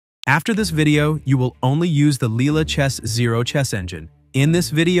After this video, you will only use the Leela Chess Zero chess engine. In this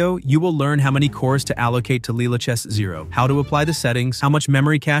video, you will learn how many cores to allocate to Leela Chess Zero, how to apply the settings, how much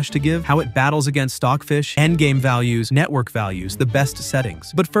memory cache to give, how it battles against Stockfish, endgame values, network values, the best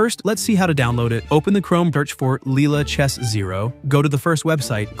settings. But first, let's see how to download it. Open the Chrome, search for Leela Chess Zero, go to the first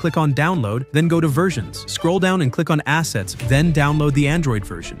website, click on Download, then go to Versions. Scroll down and click on Assets, then download the Android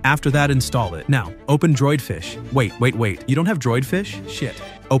version. After that, install it. Now, open Droidfish. Wait, you don't have Droidfish? Shit.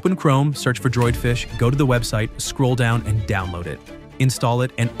 Open Chrome, search for Droidfish, go to the website, scroll down and download it. Install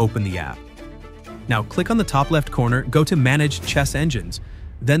it and open the app. Now click on the top left corner, go to Manage Chess Engines,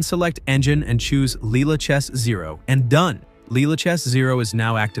 then select Engine and choose Leela Chess Zero, and done! Leela Chess Zero is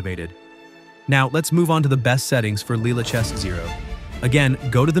now activated. Now let's move on to the best settings for Leela Chess Zero. Again,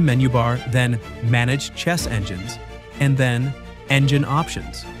 go to the menu bar, then Manage Chess Engines, and then Engine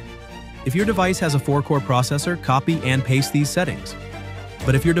Options. If your device has a 4-core processor, copy and paste these settings.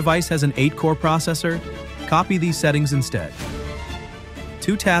 But if your device has an 8-core processor, copy these settings instead.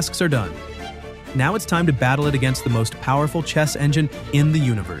 2 tasks are done. Now it's time to battle it against the most powerful chess engine in the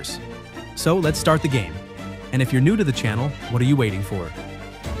universe. So let's start the game. And if you're new to the channel, what are you waiting for?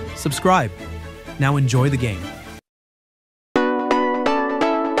 Subscribe. Now enjoy the game.